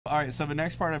All right, so the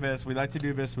next part of this, we like to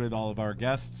do this with all of our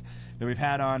guests that we've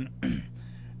had on.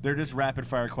 They're just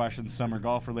rapid-fire questions. Some are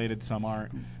golf-related, some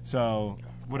aren't. So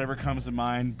whatever comes to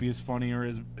mind, be as funny or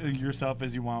as yourself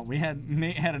as you want.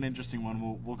 Nate had an interesting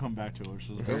one. We'll come back to it, which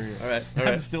was very. All right.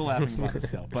 I'm still laughing about it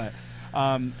still. But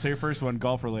so your first one,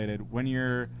 golf-related. When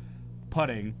you're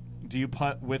putting, do you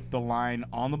putt with the line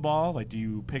on the ball? Like, do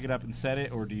you pick it up and set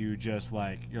it, or do you just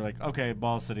you're like, okay,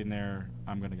 ball's sitting there,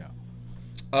 I'm gonna go?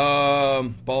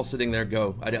 Ball sitting there,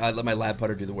 go. I let my lab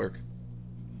putter do the work.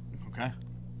 Okay.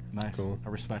 Nice. Cool. I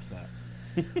respect that.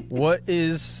 What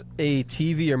is a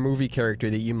TV or movie character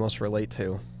that you most relate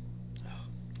to?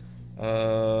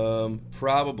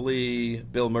 Probably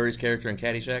Bill Murray's character in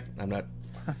Caddyshack. I'm not.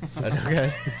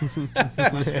 Okay.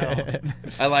 Let's go.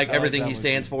 I like everything he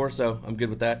stands for, so I'm good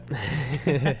with that.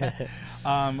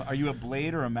 Are you a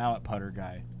blade or a mallet putter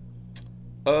guy?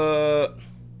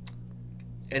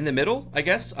 In the middle, I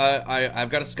guess. I've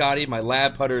got a Scotty. My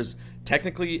lab putter's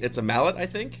technically it's a mallet, I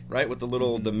think, right, with the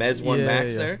Mez one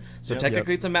Max there. So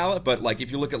technically it's a mallet, but like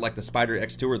if you look at like the Spider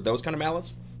X2 or those kind of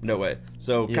mallets, no way.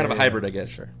 So kind of a hybrid, I guess.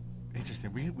 Sure.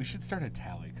 Interesting. We should start a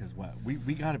tally because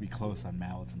we got to be close on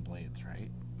mallets and blades, right?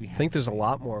 I think there's a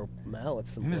lot more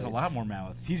mallets than blades. There's a lot more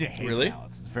mallets. TJ hates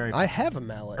mallets. It's very. I have a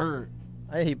mallet.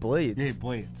 I hate blades. You hate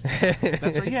blades.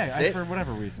 That's right. Yeah, for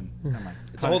whatever reason. Never mind.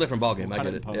 It's a whole different ballgame. I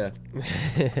get it.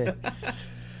 Yeah.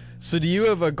 So do you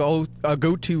have a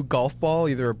go-to golf ball,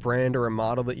 either a brand or a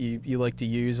model that you like to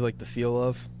use, like the feel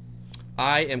of?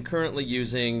 I am currently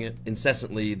using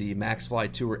incessantly the Maxfly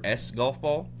Tour S golf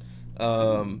ball.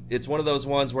 It's one of those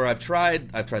ones where I've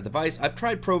tried the Vice, I've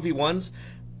tried Pro V1s.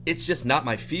 It's just not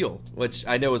my feel, which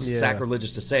I know is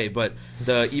sacrilegious to say, but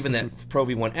even that Pro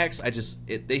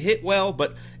V1X, they hit well,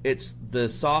 but it's the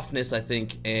softness, I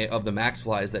think, of the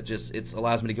Maxflies that it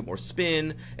allows me to get more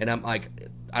spin, and I'm like,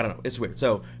 I don't know, it's weird.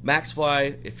 So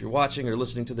Maxfly, if you're watching or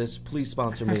listening to this, please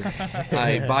sponsor me.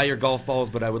 I buy your golf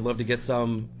balls, but I would love to get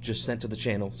some just sent to the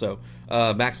channel. So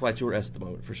Maxfly Tour S at the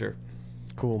moment, for sure.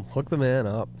 Cool. Hook the man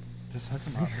up. Just hook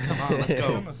him up. Come on, let's go.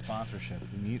 Give him a sponsorship.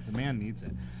 The man needs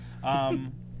it.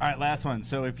 All right, last one.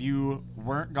 So if you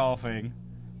weren't golfing,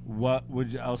 what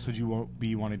else would you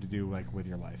be wanting to do with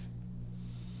your life?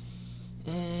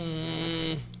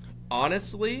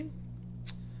 Honestly,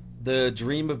 the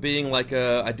dream of being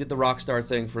I did the rock star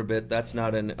thing for a bit. That's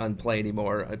not on play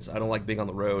anymore. I don't like being on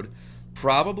the road.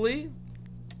 Probably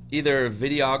either a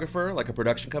videographer, like a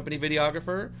production company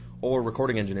videographer, or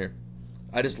recording engineer.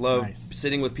 I just love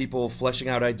sitting with people, fleshing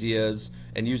out ideas,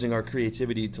 and using our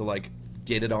creativity to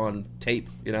get it on tape,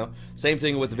 Same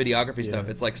thing with the videography stuff.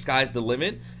 It's like sky's the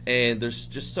limit, and there's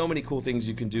just so many cool things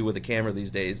you can do with a camera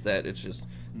these days that it's just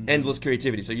endless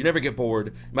creativity. So you never get bored.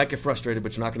 You might get frustrated,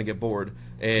 but you're not going to get bored.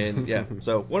 And yeah,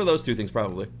 so one of those two things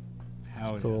probably.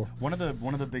 Hell yeah. Cool. One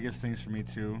of the biggest things for me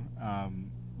too,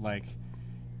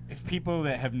 if people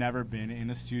that have never been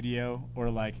in a studio or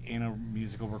in a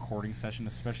musical recording session,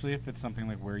 especially if it's something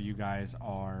where you guys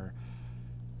are.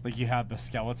 You have the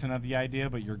skeleton of the idea,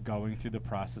 but you're going through the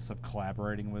process of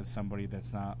collaborating with somebody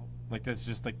that's not that's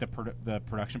just the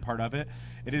production part of it.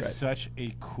 It is such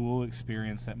a cool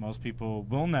experience that most people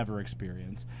will never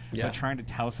experience. Yeah. But trying to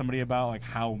tell somebody about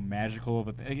how magical of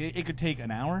it could take an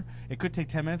hour, it could take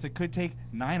 10 minutes, it could take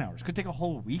 9 hours, it could take a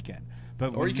whole weekend.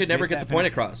 But or you could never get the point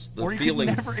across. The feeling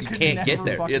you can't get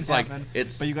there. It's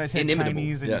it's but you guys had inimitable.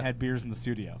 Chinese and you had beers in the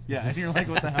studio. Yeah, and you're like,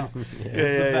 what the hell? It's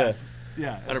the best.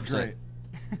 Yeah, it's 100%. Great.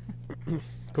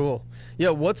 Cool. Yeah,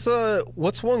 what's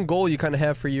one goal you kind of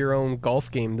have for your own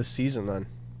golf game this season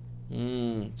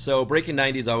then? So breaking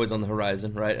 90 is always on the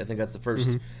horizon, right? I think that's the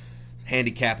first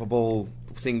handicapable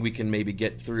thing we can maybe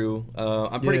get through.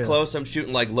 I'm pretty close. I'm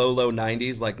shooting low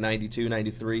 90s, 92,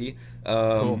 93.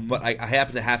 Cool. But I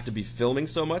happen to have to be filming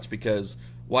so much because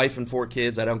wife and 4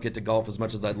 kids, I don't get to golf as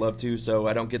much as I'd love to, so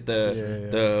I don't get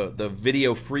the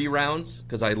video free rounds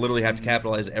because I literally have to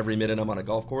capitalize every minute I'm on a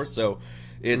golf course. So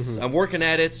I'm working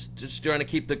at it, just trying to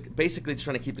keep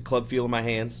the club feel in my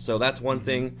hands. So that's one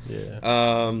thing.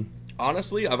 Yeah.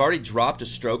 Honestly, I've already dropped a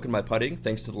stroke in my putting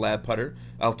thanks to the lab putter.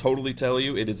 I'll totally tell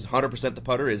you, it is 100% the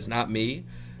putter. It is not me.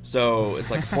 So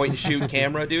it's like a point and shoot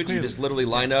camera, dude. You just literally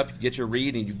line up, get your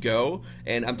read, and you go.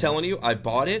 And I'm telling you, I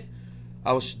bought it.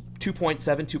 I was 2.7,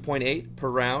 2.8 per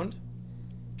round.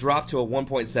 Dropped to a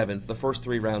 1.7 the first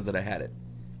 3 rounds that I had it.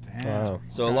 Damn. Wow.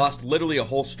 So I lost literally a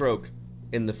whole stroke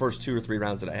in the first 2 or 3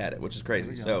 rounds that I had it, which is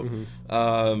crazy. So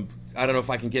I don't know if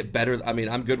I can get better. I mean,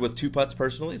 I'm good with 2 putts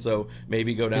personally, so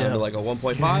maybe go down to a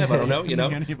 1.5. I don't know,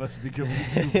 Any of us would be good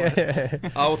with 2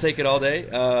 putts. I will take it all day.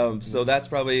 So that's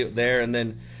probably there. And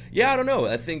then, I don't know.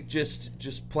 I think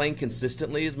just playing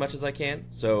consistently as much as I can.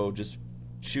 So just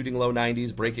shooting low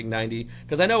 90s, breaking 90.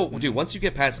 Because I know, dude, once you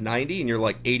get past 90 and you're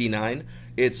like 89,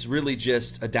 it's really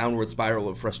just a downward spiral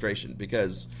of frustration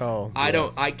because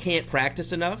I can't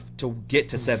practice enough to get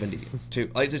to 70.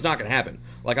 Like, it's not going to happen.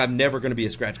 Like, I'm never going to be a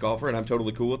scratch golfer, and I'm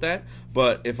totally cool with that.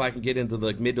 But if I can get into the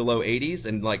like, mid to low 80s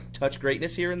and like touch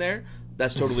greatness here and there,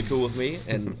 that's totally cool with me.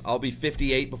 And I'll be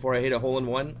 58 before I hit a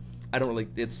hole-in-one. I don't really,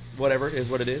 it's whatever, is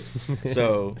what it is.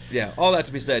 So, yeah, all that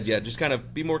to be said, yeah, just kind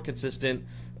of be more consistent.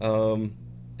 And,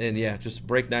 yeah, just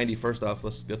break 90 first off.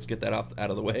 Let's get that out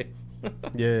of the way.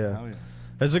 Yeah. Oh, yeah.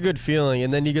 It's a good feeling.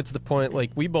 And then you get to the point,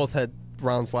 like, we both had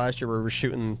rounds last year where we were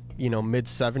shooting, you know,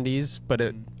 mid-70s, but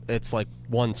it's like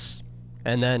once.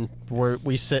 And then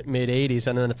we sit mid-80s,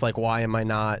 and then it's like, why am I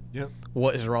not? Yep.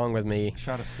 What is wrong with me? I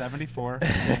shot a 74,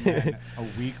 and then a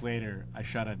week later, I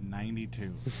shot a 92.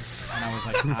 And I was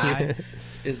like,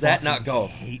 is that not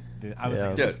golf? Hate this. I was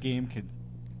like, this game could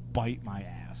bite my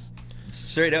ass.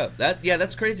 Straight up.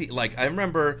 That's crazy. Like, I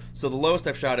remember, so the lowest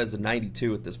I've shot is a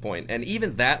 92 at this point. And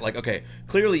even that, like, okay,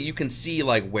 clearly you can see,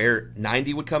 like, where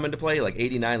 90 would come into play, like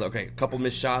 89, okay, a couple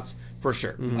missed shots, for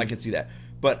sure. I can see that.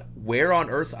 But where on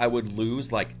earth I would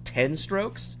lose, like, 10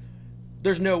 strokes,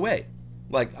 there's no way.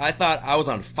 Like, I thought I was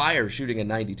on fire shooting a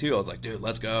 92. I was like, dude,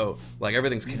 let's go. Like,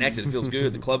 everything's connected. It feels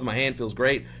good. The club in my hand feels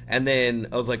great. And then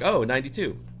I was like, oh,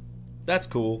 92. That's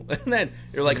cool. And then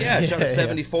you're like, yeah, I shot a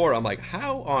 74. I'm like,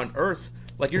 how on earth?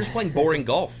 Like, you're just playing boring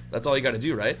golf. That's all you got to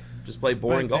do, right? Just play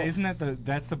boring golf. Isn't that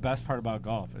that's the best part about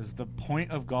golf? Is the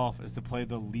point of golf is to play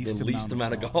the least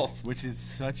amount of golf, which is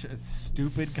such a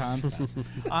stupid concept.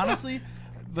 Honestly,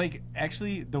 like,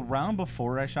 actually, the round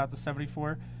before I shot the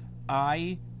 74,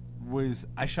 I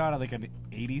shot at like an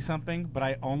 80 something, but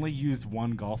I only used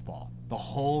one golf ball the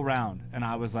whole round, and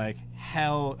I was like,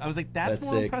 that's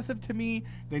more sick. Impressive to me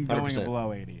than going 100%.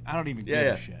 Below 80. I don't even give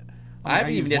a shit. I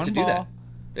haven't even yet to do that.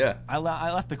 Yeah, I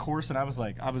left the course and I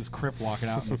was crip walking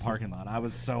out in the parking lot. I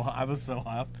was so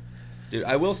up. Dude,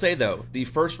 I will say though, the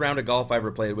first round of golf I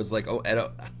ever played was like,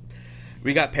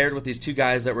 we got paired with these two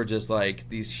guys that were just like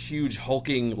these huge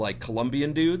hulking like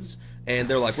Colombian dudes. And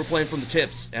they're like, we're playing from the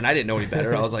tips. And I didn't know any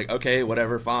better. I was like, okay,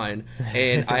 whatever, fine.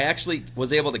 And I actually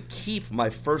was able to keep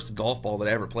my first golf ball that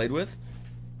I ever played with.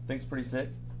 I think it's pretty sick.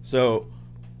 So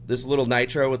this little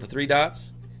nitro with the 3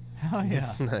 dots. Hell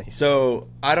yeah. Nice. So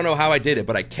I don't know how I did it,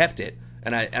 but I kept it.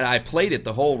 And I played it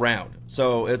the whole round.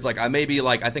 So it's like I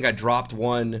think I dropped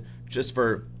one just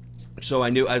for... So I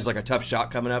knew I was like a tough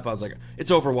shot coming up. I was like,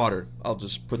 it's over water. I'll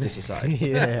just put this aside.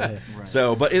 Yeah. Right.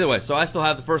 So, but either way, so I still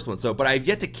have the first one. So, but I've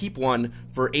yet to keep one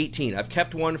for 18. I've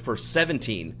kept one for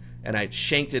 17, and I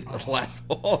shanked it the last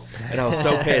hole, and I was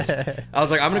so pissed. I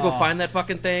was like, I'm gonna go find that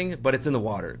fucking thing, but it's in the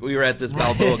water. We were at this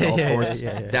Balboa golf course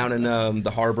down in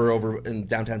the harbor over in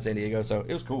downtown San Diego, so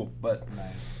it was cool. But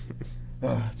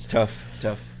it's tough. It's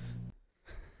tough.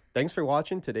 Thanks for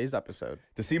watching today's episode.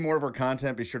 To see more of our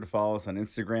content, be sure to follow us on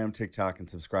Instagram, TikTok, and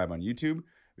subscribe on YouTube.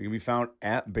 We can be found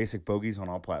at Basic Bogeys on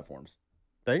all platforms.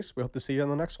 Thanks. We hope to see you on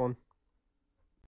the next one.